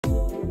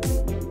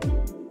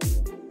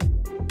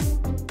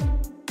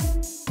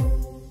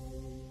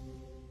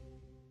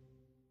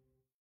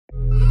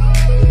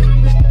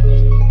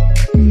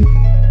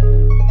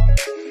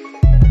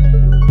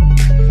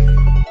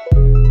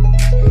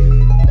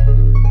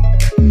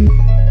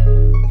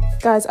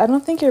Guys, I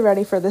don't think you're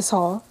ready for this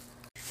haul.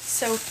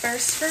 So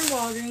first for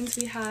Walgreens,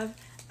 we have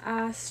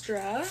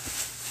Astra.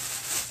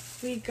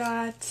 We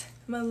got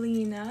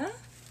Melina.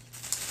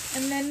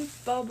 And then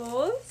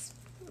Bubbles.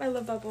 I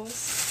love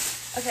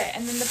Bubbles. Okay,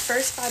 and then the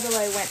first Five Below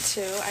I went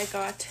to, I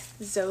got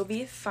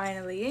Zoe,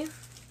 finally.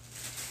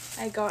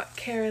 I got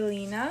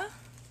Carolina.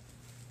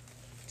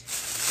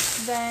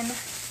 Then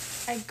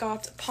I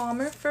got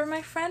Palmer for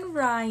my friend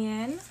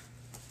Ryan.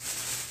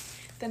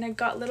 Then I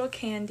got Little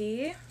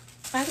Candy.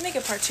 I have to make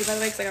a part 2, by the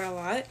way, because I got a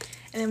lot.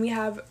 And then we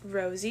have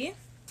Rosie.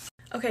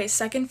 Okay,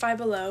 second Five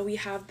Below, we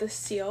have the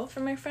seal for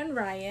my friend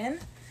Ryan.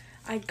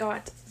 I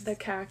got the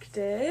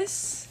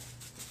cactus.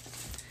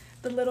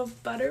 The little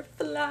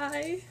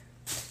butterfly.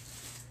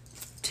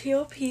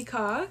 Teal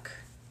peacock.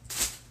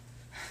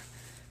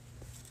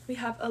 We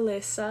have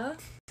Alyssa.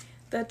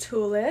 The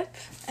tulip.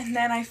 And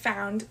then I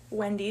found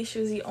Wendy. She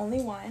was the only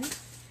one.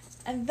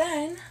 And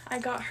then I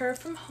got her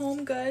from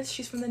Home Goods.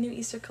 She's from the new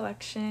Easter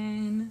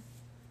collection.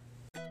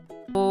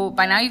 Well,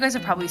 by now you guys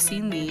have probably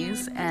seen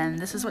these, and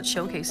this is what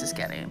Showcase is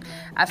getting.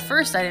 At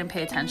first I didn't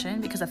pay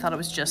attention because I thought it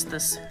was just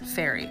this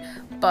fairy,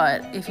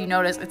 but if you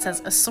notice it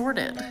says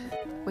assorted,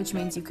 which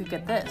means you could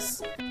get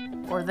this,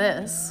 or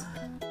this,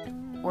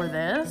 or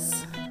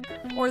this,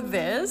 or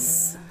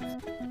this.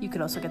 You could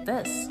also get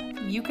this.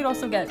 You could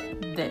also get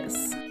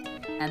this,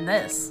 and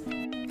this,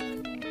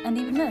 and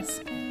even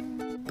this.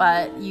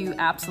 But you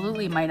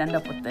absolutely might end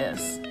up with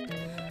this.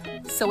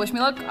 So wish me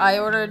luck. I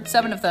ordered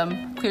 7 of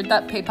them, cleared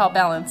that PayPal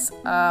balance.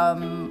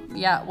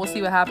 Yeah, we'll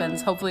see what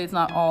happens. Hopefully it's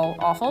not all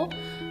awful.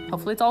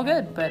 Hopefully it's all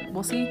good, but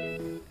we'll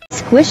see.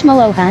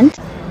 Squishmallow hunt.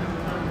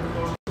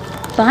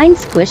 Find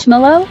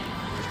Squishmallow.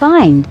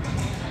 Find.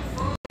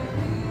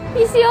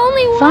 He's the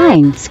only one.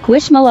 Find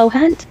Squishmallow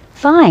hunt.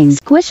 Find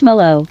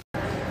Squishmallow.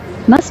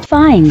 Must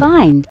find.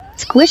 Find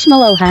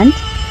Squishmallow hunt.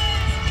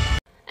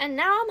 And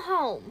now I'm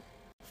home.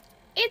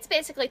 It's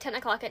basically 10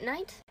 o'clock at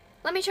night.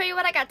 Let me show you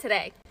what I got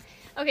today.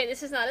 Okay,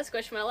 this is not a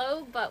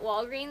Squishmallow, but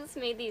Walgreens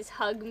made these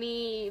Hug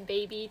Me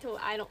baby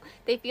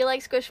they feel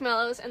like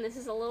Squishmallows, and this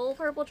is a little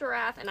purple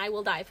giraffe, and I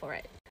will die for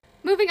it.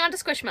 Moving on to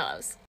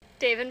Squishmallows.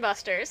 Dave &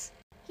 Buster's.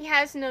 He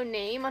has no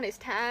name on his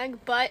tag,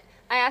 but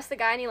I asked the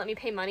guy and he let me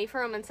pay money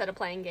for him instead of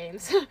playing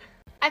games.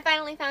 I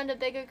finally found a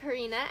bigger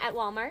Karina at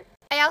Walmart.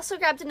 I also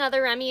grabbed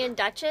another Remy and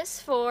Duchess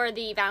for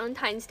the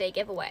Valentine's Day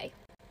giveaway.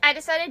 I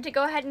decided to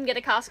go ahead and get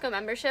a Costco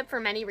membership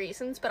for many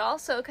reasons, but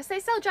also because they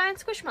sell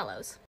giant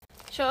Squishmallows.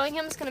 Showing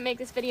him is going to make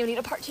this video need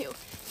a part 2.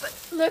 But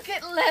look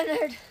at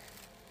Leonard. Is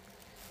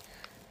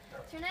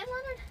your name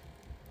Leonard?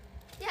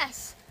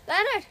 Yes,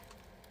 Leonard.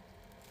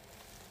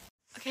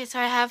 Okay, so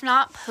I have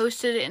not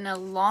posted in a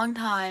long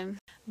time,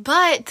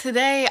 but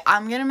today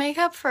I'm going to make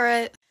up for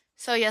it.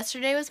 So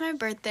yesterday was my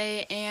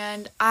birthday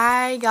and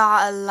I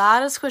got a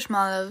lot of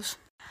Squishmallows.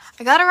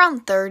 I got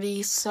around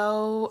 30,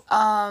 so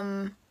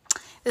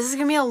this is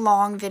going to be a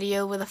long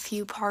video with a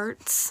few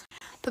parts.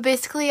 But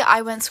basically,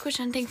 I went squish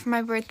hunting for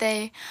my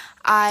birthday.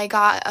 I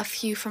got a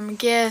few from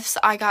gifts.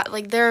 I got,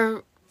 like,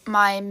 they're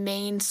my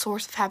main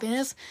source of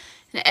happiness.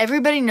 And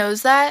everybody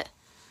knows that.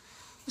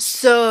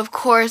 So, of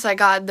course, I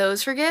got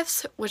those for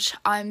gifts, which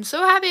I'm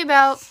so happy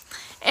about.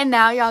 And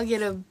now y'all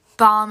get a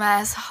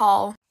bomb-ass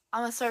haul.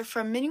 I'm going to start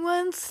from mini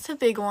ones to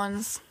big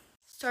ones.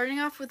 Starting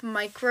off with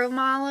micro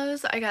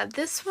mallows, I got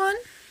this one.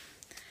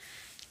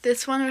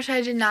 This one, which I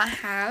did not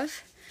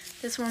have.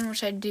 This one,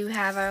 which I do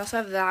have. I also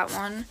have that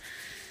one.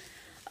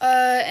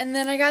 And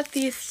then I got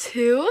these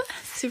 2,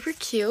 super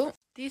cute.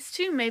 These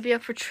 2 may be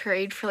up for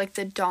trade for like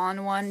the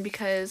Dawn one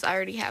because I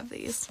already have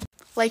these.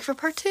 Like for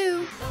part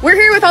 2. We're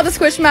here with all the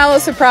Squishmallow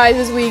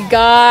surprises we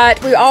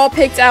got. We all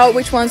picked out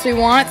which ones we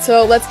want,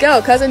 so let's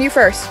go. Cousin, you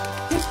first.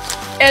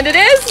 And it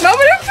is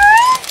moment of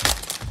truth!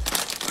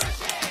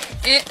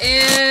 It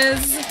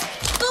is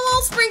the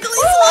little sprinkly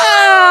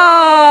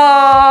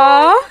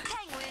slime.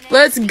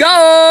 Let's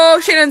go!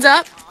 Shannon's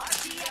up.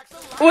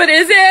 What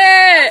is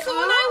it?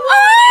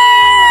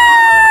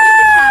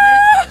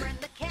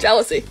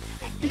 Jealousy.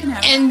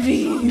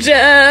 Envy.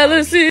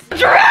 Jealousy.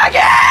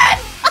 Dragon!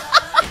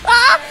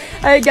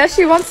 I guess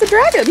she wants the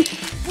dragon.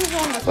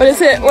 What is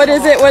it? What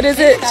is it? What is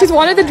it? She's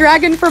wanted the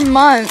dragon for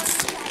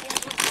months.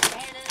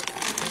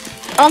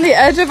 On the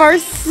edge of our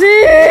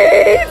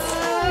seats.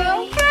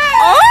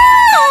 Oh!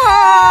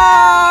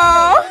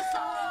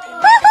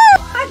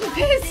 I'm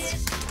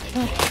pissed.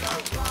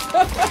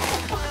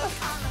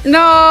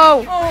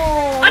 No.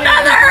 Oh.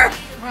 Another.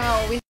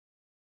 Wow.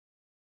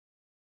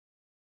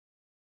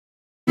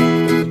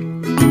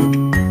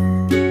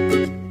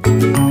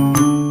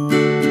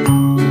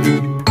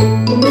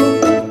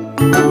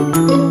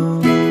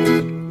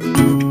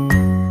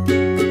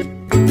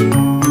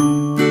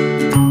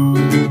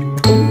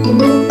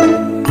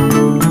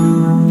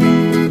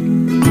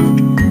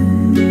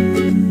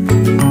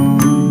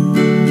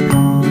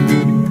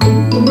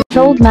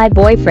 Told my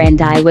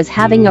boyfriend I was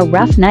having a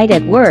rough night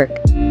at work.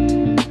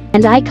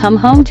 And I come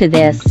home to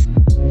this.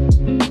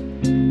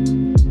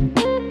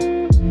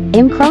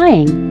 I'm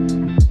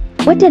crying.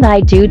 What did I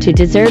do to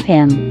deserve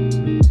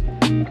him?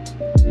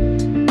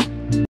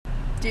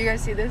 Do you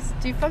guys see this?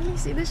 Do you fucking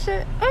see this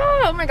shit?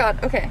 Oh my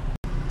god. Okay.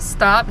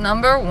 Stop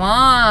number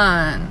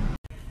 1.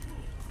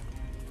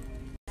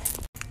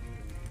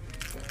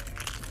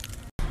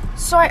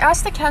 So I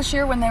asked the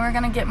cashier when they were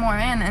gonna get more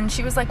in, and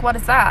she was like, what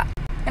is that?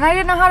 And I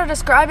didn't know how to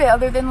describe it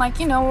other than, like,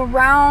 you know, a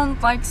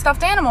round, like,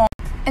 stuffed animal.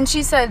 And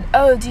she said,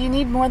 oh, do you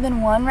need more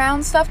than one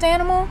round stuffed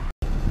animal?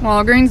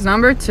 Walgreens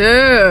number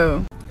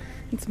 2.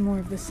 It's more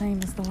of the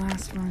same as the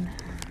last one.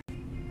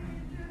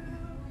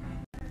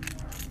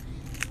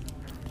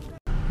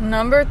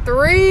 Number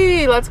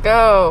 3, let's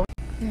go.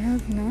 I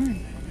have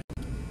none.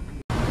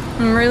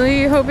 I'm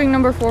really hoping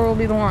number 4 will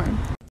be the one.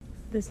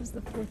 This is the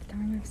 4th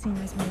time I've seen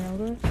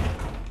Esmeralda.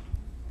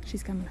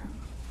 She's coming home.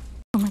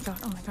 Oh my god,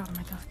 oh my god, oh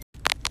my god.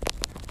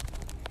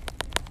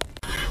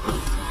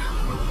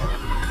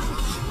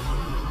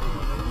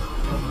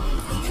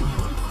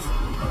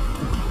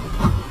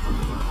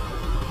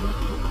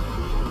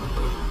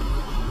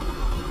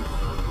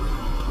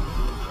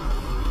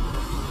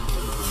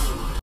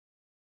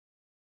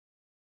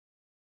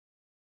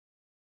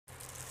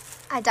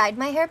 I dyed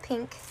my hair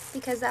pink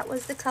because that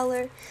was the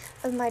color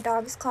of my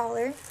dog's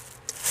collar.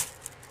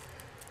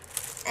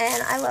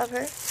 And I love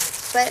her,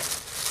 but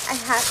I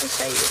have to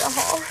show you the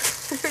haul.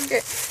 Okay,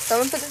 so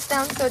I'm gonna put this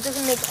down so it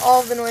doesn't make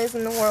all the noise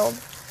in the world.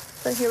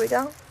 So here we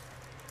go.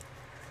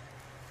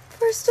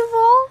 First of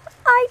all,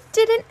 I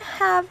didn't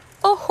have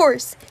a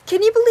horse.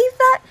 Can you believe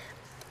that?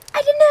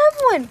 I didn't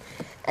have one.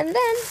 And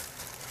then,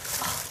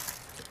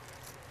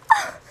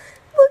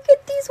 look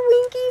at these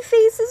winky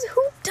faces.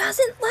 Who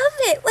doesn't love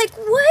it? Like,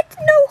 what?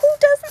 No, who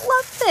doesn't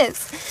love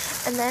this?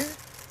 And then,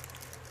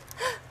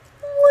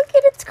 look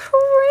at its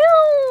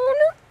crown.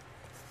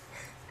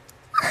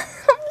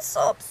 I'm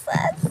so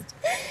obsessed. And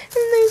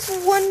there's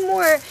one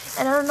more.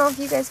 And I don't know if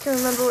you guys can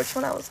remember which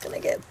one I was going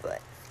to get,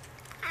 but...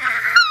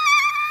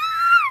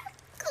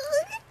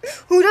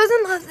 Who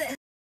doesn't love this?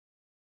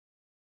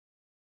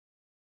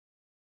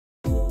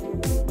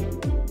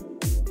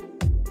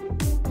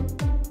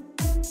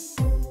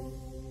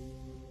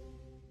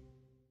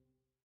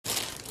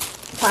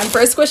 Time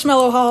for a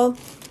Squishmallow haul.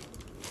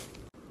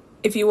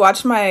 If you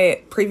watched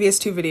my previous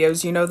 2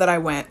 videos, you know that I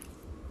went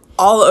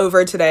all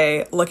over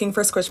today looking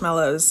for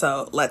Squishmallows,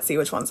 so let's see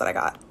which ones that I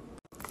got.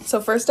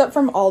 So first up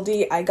from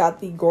Aldi, I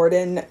got the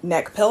Gordon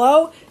neck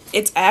pillow.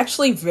 It's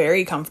actually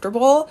very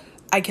comfortable.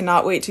 I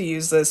cannot wait to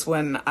use this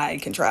when I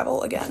can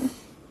travel again.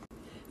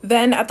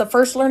 Then at the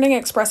first Learning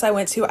Express I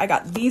went to, I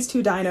got these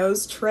 2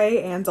 dinos,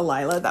 Trey and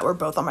Delilah, that were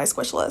both on my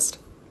Squish list.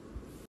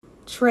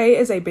 Trey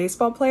is a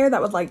baseball player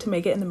that would like to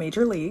make it in the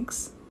major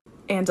leagues.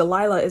 And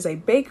Delilah is a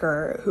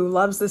baker who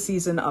loves the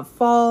season of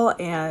fall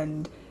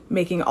and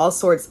making all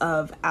sorts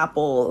of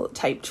apple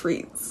type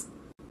treats.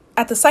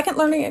 At the second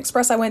Learning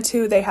Express I went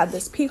to, they had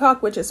this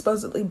peacock, which is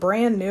supposedly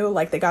brand new,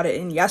 like they got it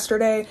in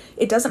yesterday.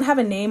 It doesn't have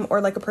a name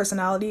or like a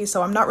personality,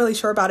 so I'm not really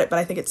sure about it, but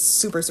I think it's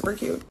super, super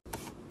cute.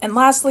 And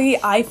lastly,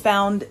 I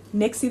found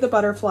Nixie the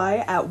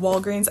butterfly at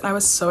Walgreens, and I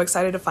was so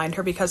excited to find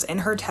her because in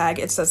her tag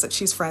it says that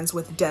she's friends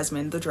with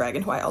Desmond the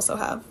dragon, who I also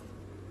have.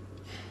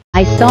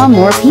 I saw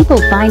more people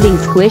finding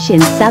squish in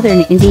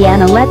southern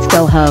Indiana. Let's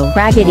go ho,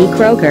 Raggedy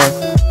Kroger.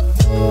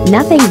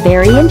 Nothing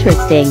very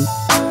interesting.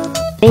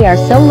 They are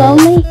so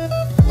lonely.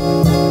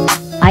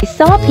 I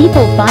saw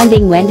people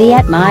finding Wendy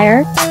at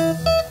Meyer.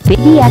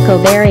 Biggie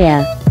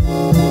Echovaria.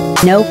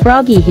 No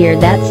Froggy here,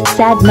 that's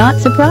sad, not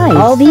surprised.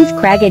 All these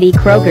Craggedy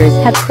Krogers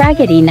have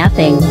Craggedy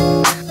nothing.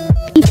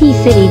 PT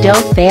City,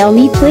 don't fail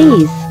me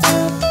please.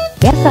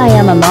 Guess I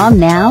am a mom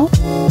now.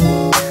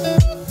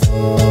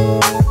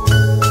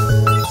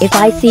 If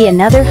I see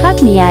another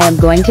hug me, I am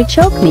going to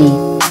choke me.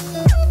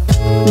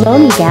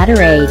 Lonely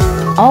Gatorade.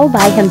 All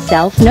by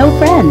himself, no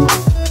friends.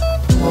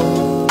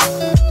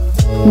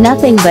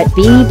 Nothing but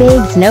Beanie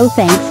Babes, no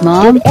thanks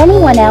mom. Did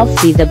anyone else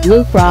see the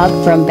blue frog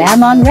from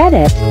Bam on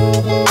Reddit?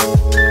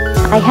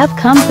 I have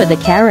come for the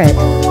carrot.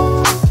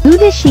 Who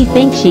does she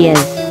think she is?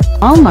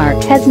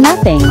 Hallmark has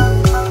nothing.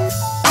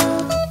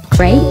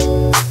 Great.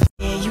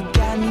 Yeah, you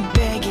got me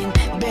begging,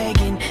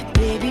 begging,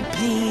 baby,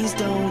 please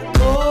don't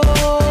go.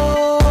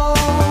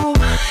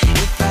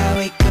 If I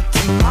wake up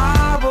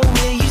tomorrow,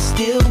 will you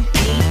still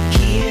be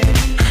here?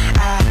 I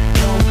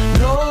don't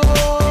know.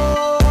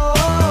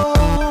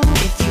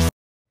 If you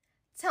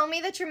Tell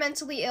me that you're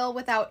mentally ill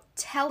without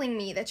telling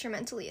me that you're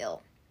mentally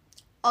ill.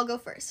 I'll go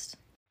first.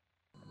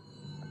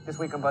 This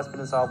week on Buzzfeed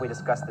Unsolved, we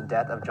discussed the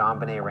death of John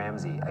Benet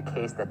Ramsey, a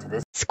case that to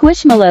this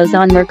Squishmallows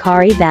on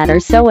Mercari that are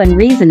so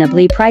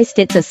unreasonably priced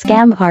it's a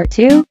scam. Part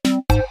 2.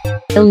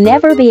 You'll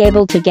never be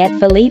able to get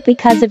Philippe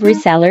because of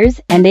resellers,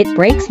 and it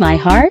breaks my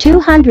heart.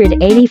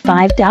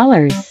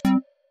 $285.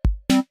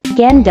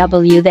 Again,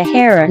 W the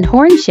hair and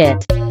horn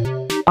shit.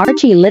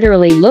 Archie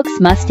literally looks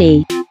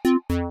musty.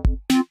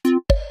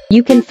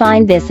 You can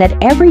find this at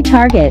every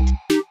Target.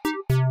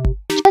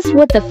 Just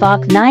what the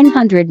fuck,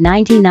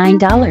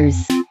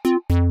 $999.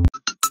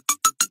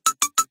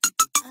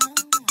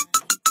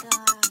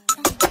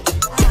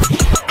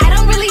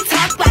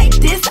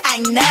 I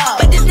know,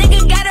 but this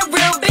nigga got a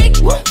real big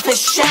whoop for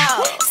sure.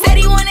 Said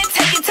he wanna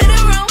take it to the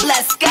room,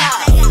 let's go.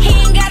 He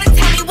ain't gotta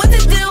tell me what to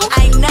do,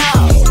 I know.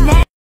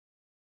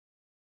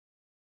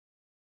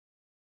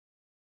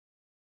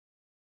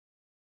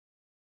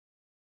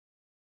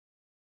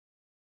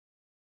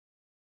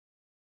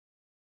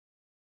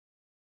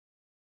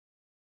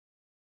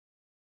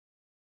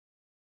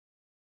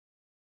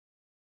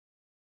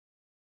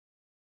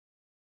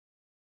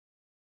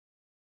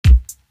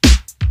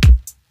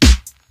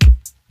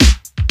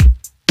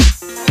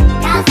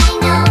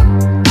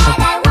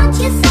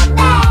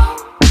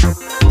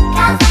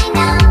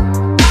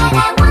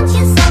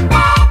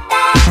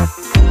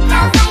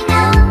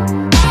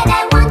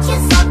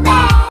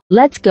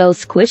 Let's go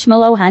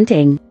Squishmallow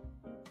hunting.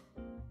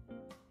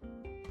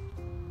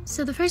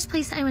 So the first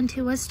place I went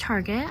to was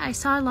Target. I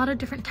saw a lot of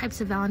different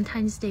types of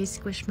Valentine's Day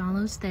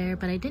Squishmallows there,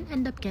 but I didn't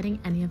end up getting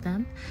any of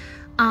them.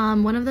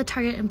 One of the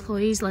Target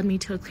employees led me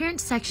to a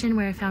clearance section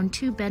where I found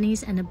 2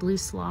 bennies and a blue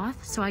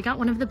sloth. So I got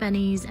one of the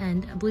bennies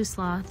and a blue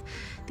sloth.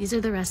 These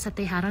are the rest that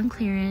they had on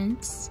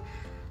clearance.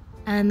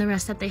 And the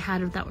rest that they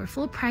had that were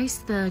full price.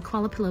 The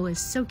koala pillow is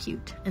so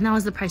cute. And that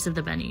was the price of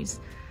the bennies.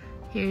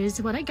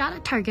 Here's what I got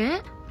at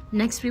Target.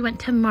 Next we went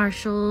to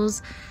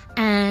Marshall's,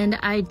 and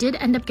I did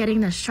end up getting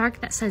the shark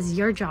that says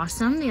 "You're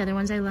Jawsome." The other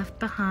ones I left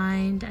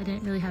behind. I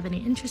didn't really have any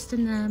interest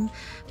in them,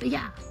 but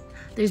yeah,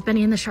 there's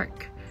Benny and the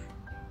shark.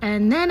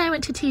 And then I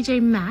went to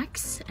TJ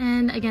Maxx,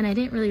 and again, I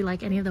didn't really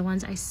like any of the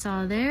ones I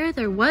saw there.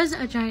 There was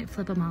a giant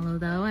Flip-A-Mallow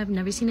though. I've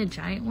never seen a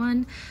giant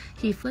one.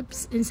 He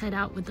flips inside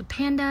out with the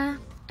panda.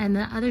 And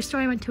the other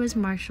store I went to was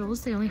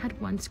Marshall's. They only had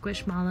 1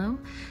 Squishmallow.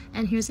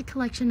 And here's a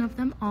collection of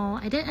them all.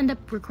 I didn't end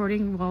up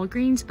recording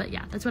Walgreens, but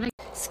yeah, that's what I...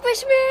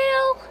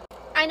 Squishmallow!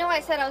 I know I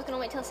said I was going to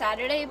wait till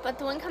Saturday, but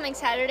the one coming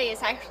Saturday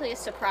is actually a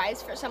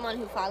surprise for someone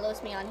who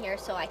follows me on here,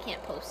 so I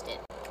can't post it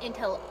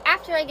until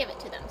after I give it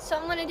to them. So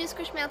I'm going to do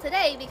Squishmallow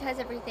today because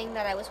everything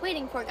that I was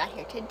waiting for got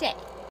here today.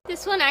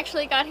 This one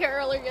actually got here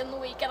earlier in the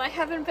week, and I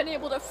haven't been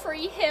able to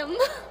free him.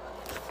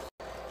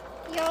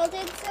 Y'all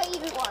did say you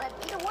wanted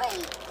me to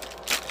wait.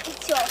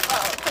 It's your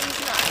fault that he's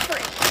not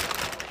free.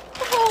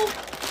 Oh!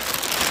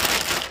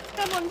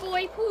 Come on,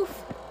 boy, poof.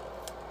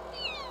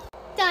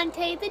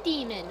 Dante the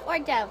demon, or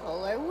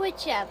devil, or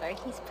whichever.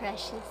 He's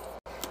precious.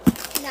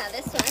 Now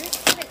this one.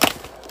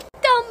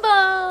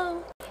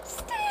 Dumbo!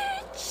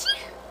 Stitch!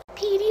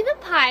 Petey the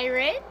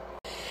pirate.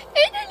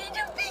 And a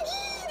little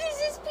piggy! This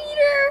is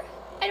Peter!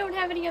 I don't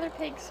have any other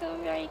pigs, so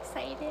I'm very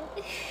excited.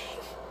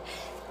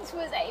 This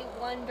was a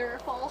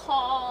wonderful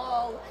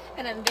haul,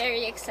 and I'm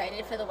very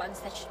excited for the ones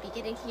that should be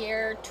getting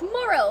here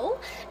tomorrow.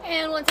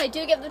 And once I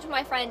do give them to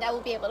my friend, I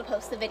will be able to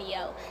post the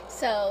video.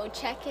 So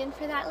check in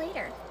for that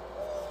later.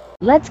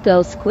 Let's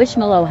go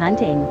Squishmallow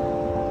hunting.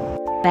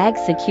 Bag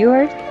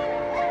secured?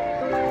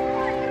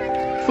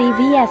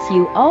 CVS,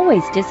 you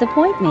always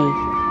disappoint me.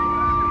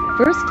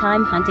 First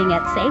time hunting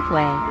at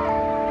Safeway.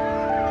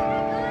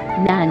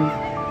 None.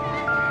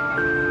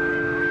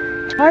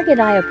 Target,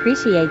 I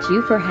appreciate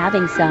you for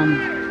having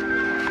some.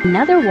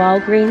 Another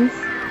Walgreens.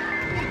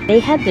 They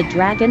had the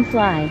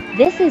dragonfly.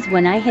 This is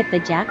when I hit the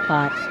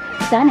jackpot.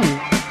 Sunny.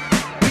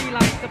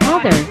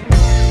 Father.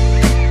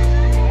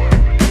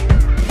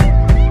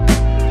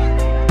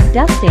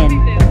 Dustin.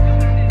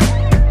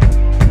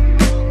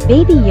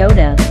 Baby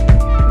Yoda.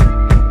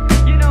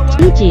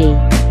 Gigi.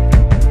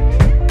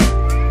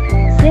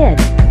 Sid.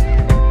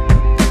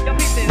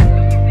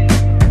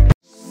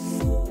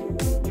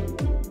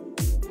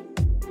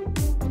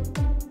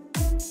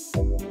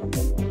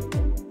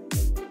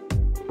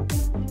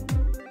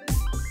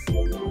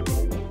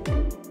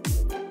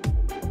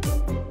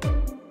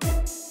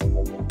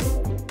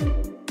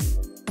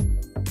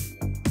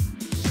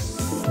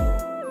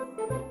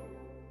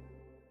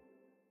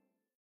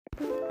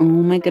 Oh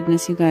my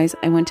goodness, you guys.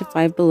 I went to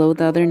Five Below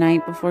the other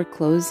night before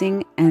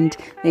closing, and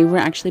they were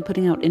actually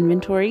putting out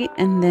inventory,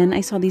 and then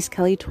I saw these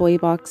Kelly toy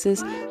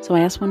boxes. So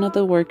I asked one of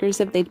the workers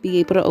if they'd be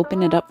able to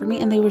open it up for me,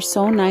 and they were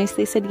so nice.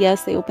 They said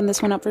yes. They opened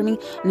this one up for me,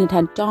 and it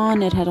had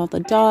Dawn, it had all the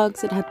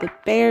dogs, it had the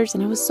bears,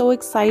 and I was so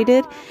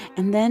excited.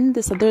 And then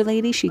this other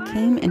lady, she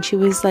came and she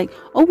was like,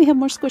 oh, we have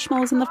more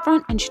Squishmallows in the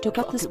front, and she took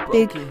out this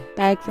big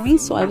bag for me,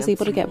 so I was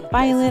able to get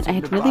Violet. I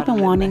had really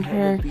been wanting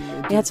her.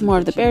 They had some more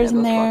of the bears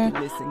in there.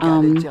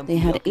 They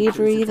had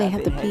Avery, they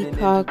had the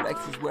peacock.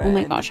 Oh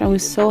my gosh, I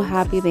was so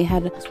happy. They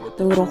had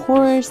the little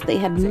horse, they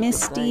had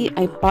Misty.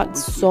 I bought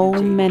so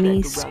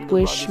many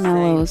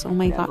Squishmallows. Oh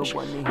my gosh,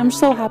 I'm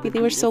so happy. They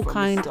were so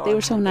kind, they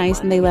were so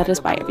nice, and they let us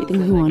buy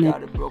everything we wanted.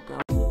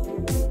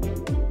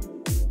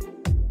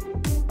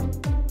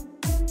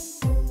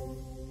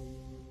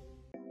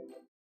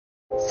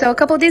 So a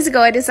couple days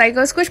ago, I decided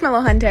to go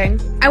Squishmallow hunting.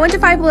 I went to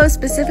Five Below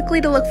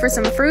specifically to look for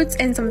some fruits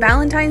and some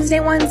Valentine's Day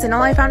ones, and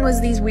all I found was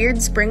these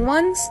weird spring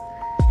ones.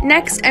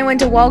 Next, I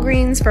went to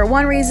Walgreens for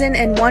one reason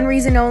and one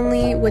reason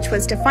only, which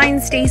was to find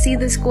Stacy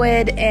the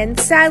squid, and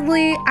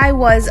sadly, I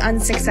was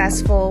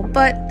unsuccessful.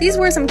 But these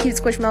were some cute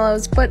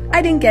Squishmallows, but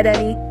I didn't get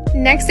any.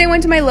 Next, I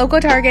went to my local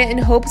Target in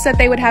hopes that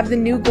they would have the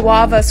new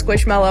guava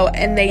Squishmallow,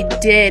 and they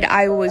did.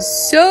 I was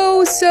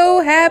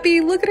so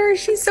happy. Look at her,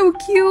 she's so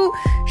cute.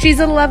 She's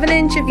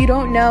 11-inch if you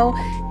don't know,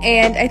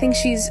 and I think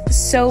she's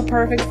so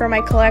perfect for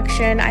my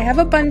collection. I have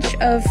a bunch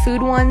of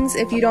food ones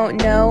if you don't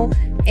know,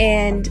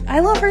 and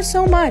I love her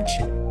so much.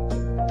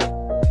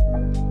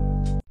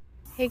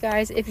 Hey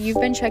guys, if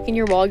you've been checking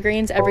your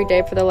Walgreens every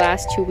day for the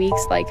last 2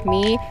 weeks like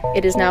me,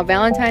 it is now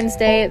Valentine's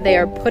Day. They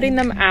are putting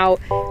them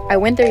out. I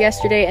went there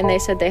yesterday and they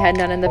said they had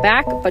none in the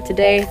back, but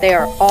today they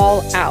are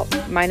all out,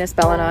 minus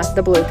Bellina,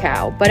 the blue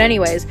cow. But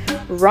anyways,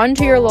 run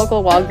to your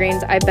local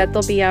Walgreens. I bet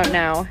they'll be out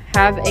now.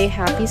 Have a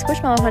happy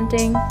Squishmallow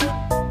hunting.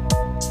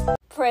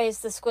 Praise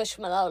the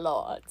Squishmallow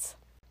lords.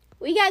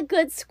 We got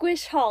good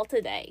squish haul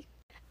today.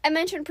 I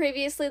mentioned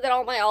previously that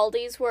all my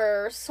Aldis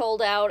were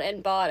sold out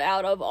and bought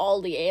out of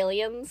Aldi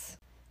Aliens.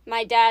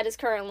 My dad is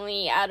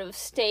currently out of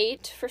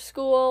state for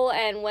school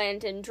and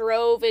went and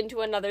drove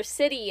into another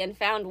city and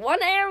found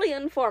one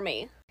alien for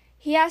me.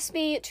 He asked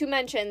me to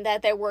mention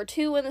that there were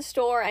 2 in the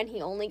store and he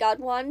only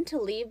got one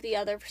to leave the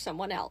other for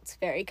someone else.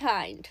 Very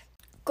kind.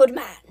 Good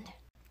man.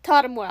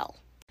 Taught him well.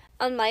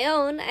 On my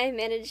own, I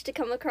managed to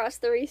come across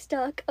the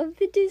restock of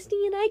the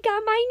Disney and I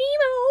got my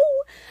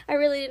Nemo! I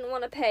really didn't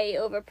want to pay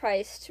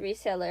overpriced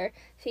reseller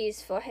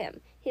fees for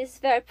him. He's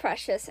very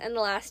precious and the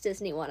last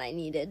Disney one I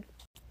needed.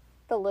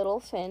 The little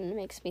fin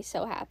makes me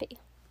so happy.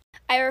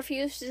 I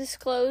refuse to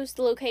disclose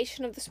the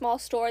location of the small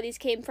store these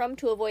came from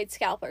to avoid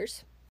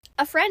scalpers.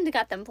 A friend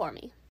got them for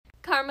me.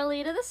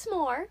 Carmelita the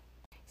S'more,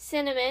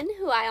 Cinnamon,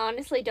 who I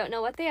honestly don't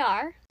know what they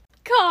are,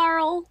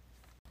 Carl,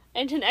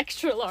 and an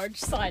extra large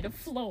side of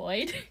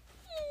Floyd.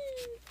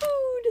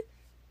 Food.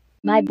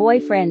 My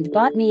boyfriend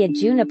bought me a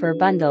juniper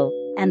bundle,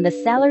 and the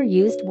seller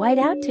used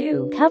whiteout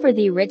to cover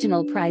the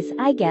original price,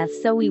 I guess,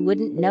 so we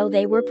wouldn't know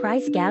they were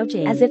price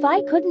gouging. As if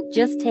I couldn't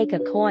just take a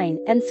coin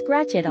and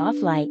scratch it off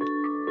like.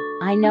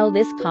 I know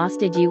this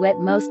costed you at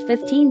most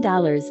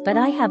 $15, but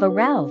I have a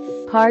Ralph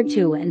card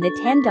too, and the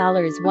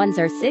 $10 ones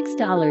are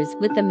 $6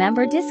 with the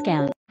member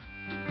discount.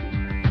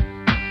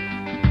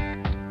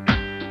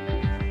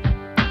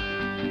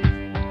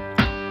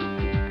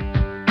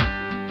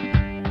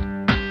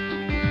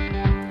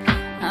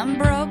 I'm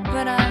broke,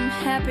 but I'm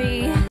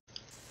happy.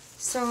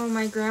 So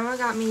my grandma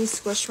got me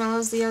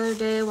Squishmallows the other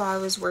day while I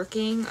was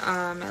working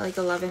at like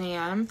 11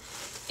 a.m.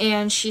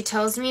 And she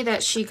tells me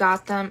that she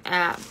got them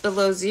at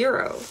Below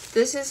Zero.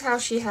 This is how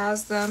she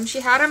has them. She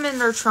had them in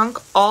her trunk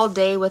all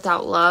day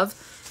without love.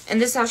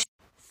 And this is how she...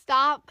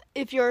 Stop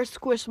if you're a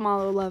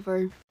Squishmallow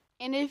lover.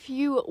 And if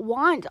you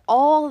want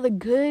all the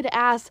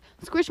good-ass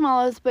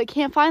Squishmallows but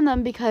can't find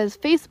them because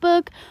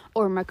Facebook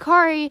or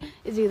Mercari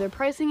is either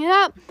pricing it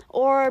up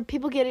or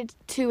people get it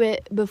to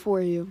it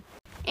before you.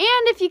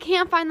 And if you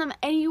can't find them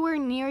anywhere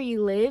near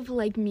you live,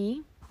 like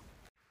me,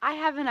 I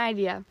have an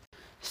idea.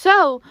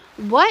 So,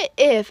 what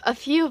if a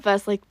few of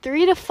us, like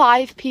 3 to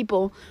 5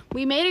 people,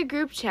 we made a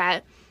group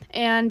chat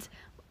and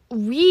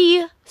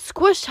we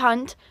squish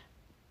hunt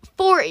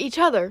for each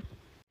other?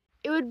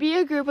 It would be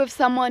a group of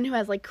someone who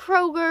has like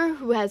Kroger,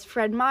 who has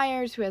Fred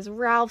Meyer's, who has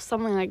Ralph,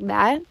 something like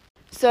that.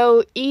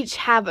 So each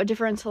have a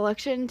different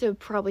selection to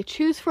probably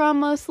choose from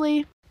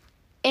mostly.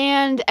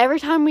 And every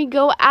time we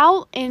go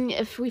out and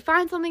if we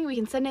find something, we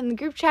can send it in the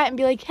group chat and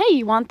be like, hey,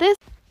 you want this?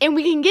 And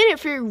we can get it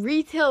for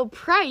retail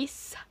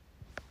price.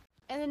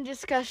 And then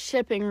discuss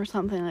shipping or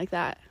something like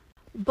that.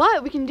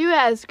 But we can do it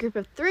as a group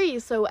of 3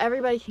 so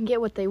everybody can get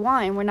what they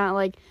want and we're not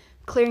like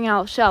clearing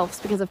out shelves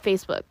because of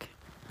Facebook.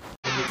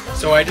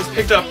 So I just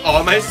picked up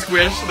all my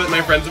squish that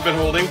my friends have been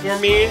holding for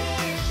me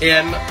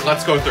and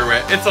let's go through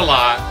it. It's a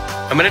lot.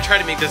 I'm gonna try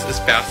to make this as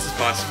fast as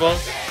possible,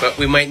 but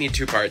we might need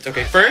 2 parts.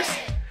 Okay, first,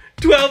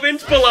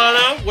 12-inch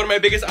Balana, one of my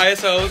biggest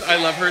ISOs. I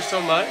love her so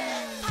much.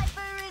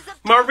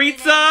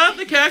 Maritza,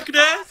 the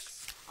cactus.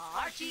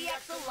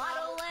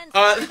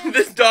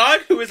 This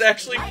dog, who is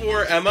actually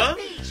for Emma.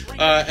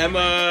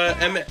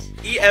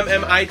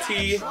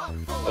 E-M-M-I-T.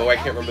 Oh, I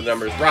can't remember the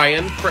numbers.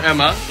 Ryan, for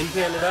Emma in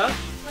Canada.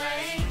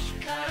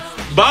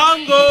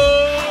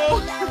 Bongo!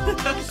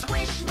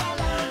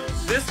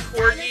 This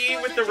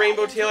corgi with the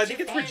rainbow tail, I think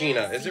it's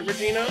Regina. Is it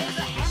Regina?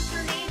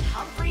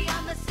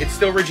 It's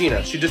still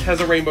Regina. She just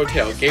has a rainbow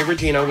tail. Gay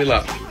Regina, we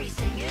love.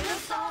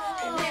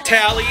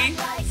 Tally,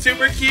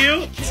 super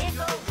cute.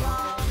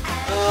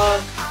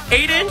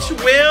 8-inch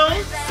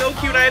Will, so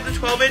cute. I have the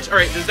 12-inch. All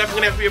right, there's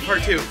definitely gonna have to be a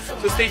part 2,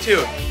 so stay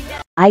tuned.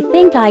 I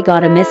think I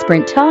got a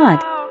misprint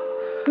Todd.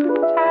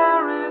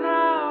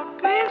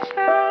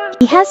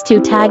 He has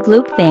 2 tag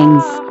loop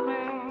things.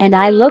 And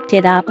I looked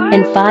it up,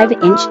 and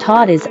 5-inch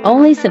Todd is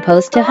only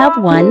supposed to have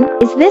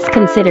 1. Is this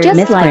considered just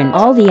misprint? Like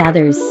all the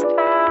others?